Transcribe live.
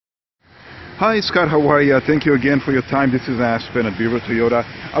Hi Scott, how are you? Thank you again for your time. This is Aspen at Beaver Toyota.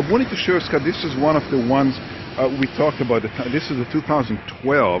 I wanted to share, Scott, this is one of the ones we talked about. This is the 2012.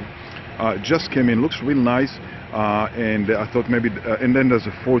 Just came in, looks real nice. And I thought maybe, and then there's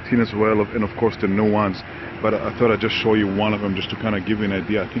a 14 as well, and of course the new ones. But I thought I'd just show you one of them just to kind of give you an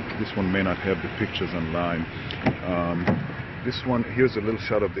idea. I think this one may not have the pictures online. This one, here's a little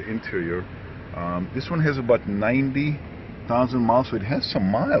shot of the interior. This one has about 90,000 miles, so it has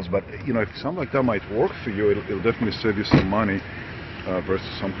some miles, but you know, if something like that might work for you, it'll definitely save you some money versus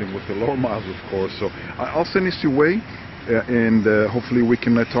something with the lower miles, of course. So I'll send this your way, and hopefully we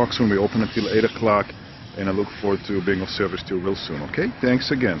can talk soon. We open until 8 o'clock, and I look forward to being of service to you real soon. Okay?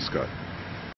 Thanks again, Scott.